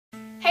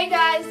Hey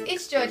guys,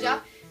 it's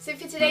Georgia. So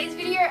for today's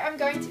video I'm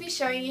going to be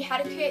showing you how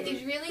to create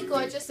these really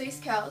gorgeous loose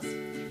curls.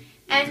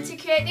 And to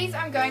create these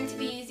I'm going to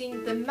be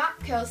using the matte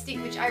curl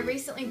stick which I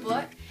recently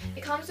bought.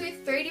 It comes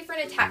with 3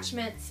 different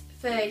attachments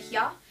for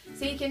here,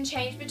 so you can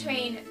change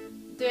between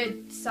the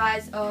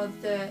size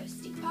of the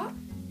stick part,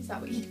 is that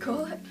what you'd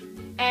call it?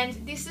 And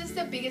this is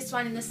the biggest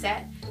one in the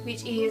set,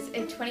 which is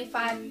a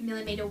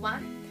 25mm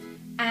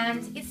one.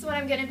 And it's the one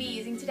I'm going to be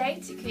using today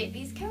to create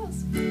these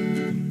curls.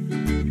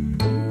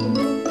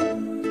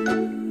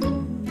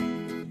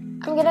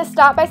 I'm going to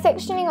start by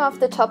sectioning off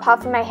the top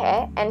half of my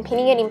hair and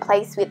pinning it in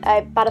place with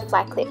a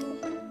butterfly clip.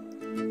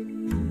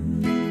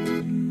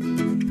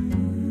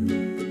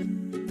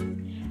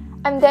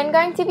 I'm then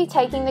going to be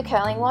taking the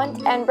curling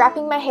wand and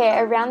wrapping my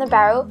hair around the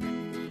barrel.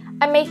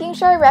 I'm making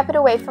sure I wrap it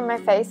away from my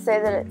face so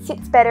that it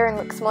sits better and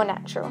looks more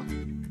natural.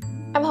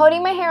 I'm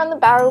holding my hair on the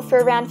barrel for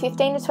around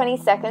 15 to 20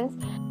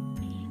 seconds,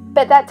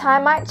 but that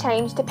time might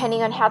change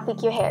depending on how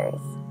thick your hair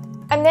is.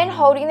 I'm then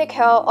holding the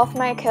curl off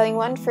my curling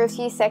wand for a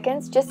few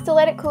seconds just to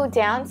let it cool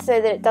down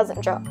so that it doesn't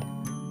drop.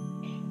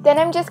 Then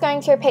I'm just going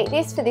to repeat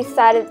this for this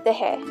side of the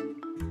hair.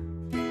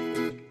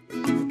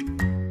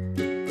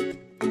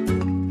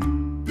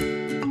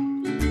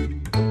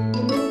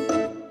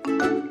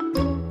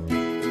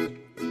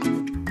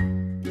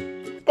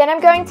 Then I'm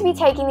going to be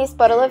taking this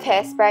bottle of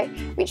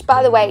hairspray, which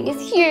by the way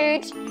is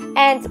huge,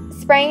 and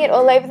spraying it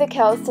all over the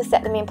curls to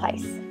set them in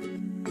place.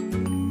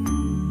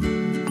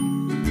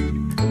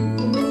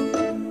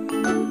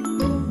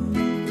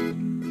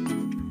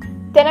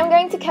 Then I'm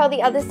going to curl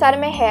the other side of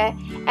my hair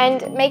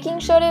and making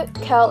sure to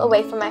curl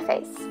away from my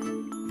face.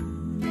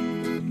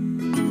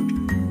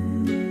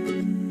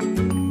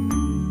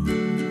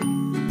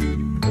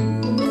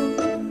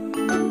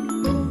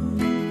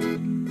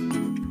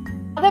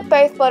 Now that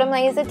both bottom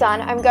layers are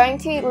done, I'm going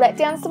to let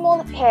down some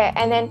more hair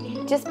and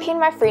then just pin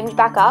my fringe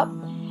back up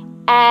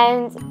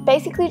and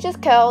basically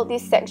just curl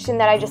this section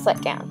that I just let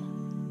down.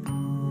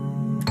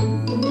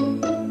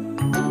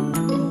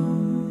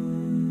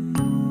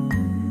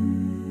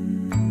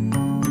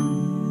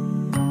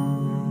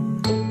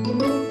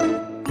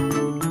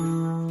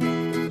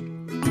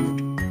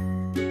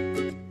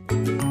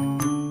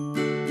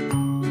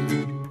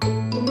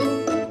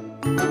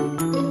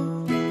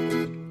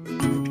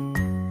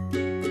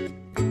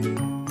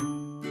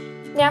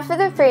 Now for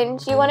the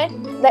fringe, you want to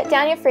let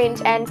down your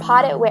fringe and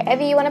part it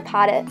wherever you want to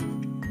part it.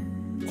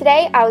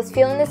 Today I was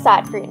feeling the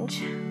side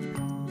fringe.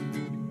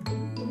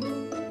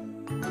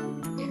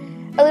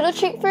 A little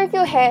trick for if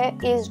your hair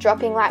is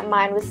dropping like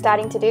mine was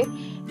starting to do,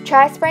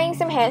 try spraying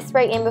some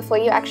hairspray in before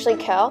you actually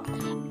curl.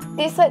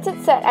 This lets it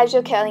set as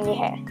you're curling your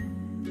hair.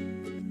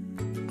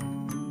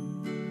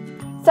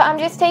 So I'm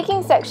just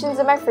taking sections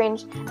of my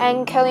fringe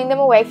and curling them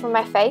away from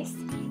my face,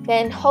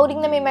 then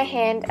holding them in my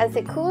hand as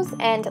it cools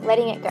and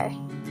letting it go.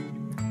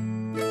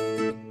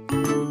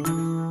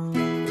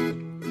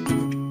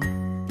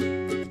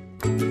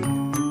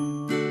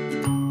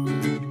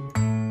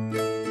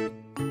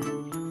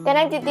 Then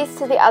I did this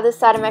to the other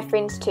side of my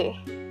fringe too.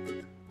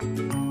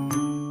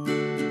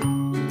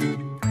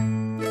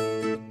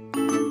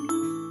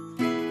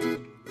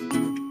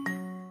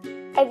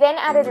 I then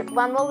added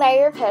one more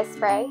layer of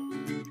hairspray.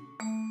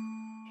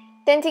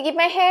 Then to give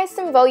my hair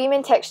some volume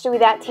and texture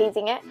without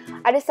teasing it,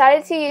 I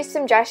decided to use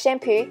some dry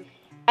shampoo,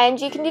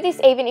 and you can do this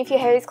even if your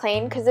hair is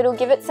clean because it'll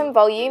give it some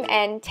volume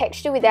and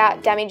texture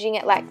without damaging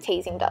it like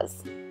teasing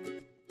does.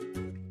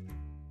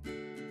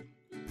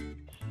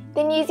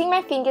 Then using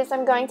my fingers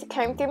I'm going to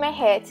comb through my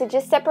hair to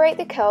just separate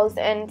the curls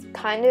and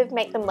kind of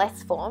make them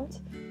less formed.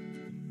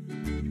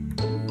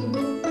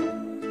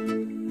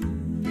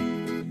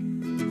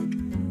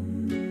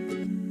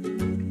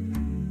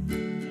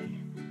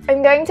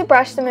 I'm going to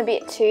brush them a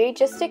bit too,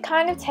 just to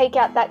kind of take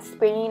out that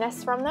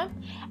springiness from them.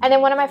 And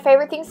then one of my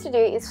favourite things to do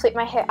is flip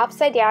my hair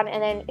upside down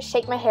and then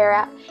shake my hair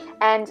out,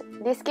 and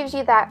this gives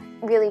you that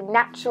really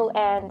natural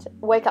and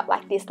woke up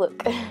like this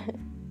look.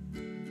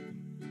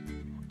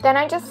 Then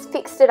I just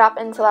fixed it up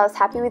until I was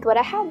happy with what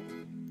I had.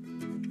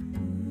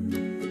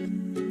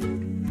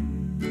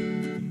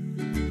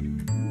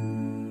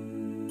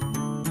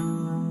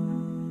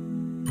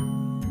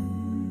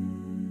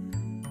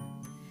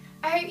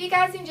 I hope you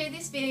guys enjoyed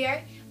this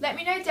video. Let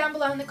me know down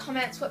below in the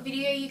comments what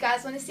video you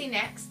guys want to see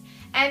next.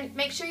 And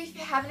make sure if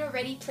you haven't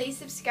already, please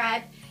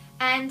subscribe.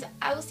 And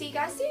I will see you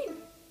guys soon.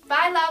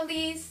 Bye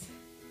lovelies!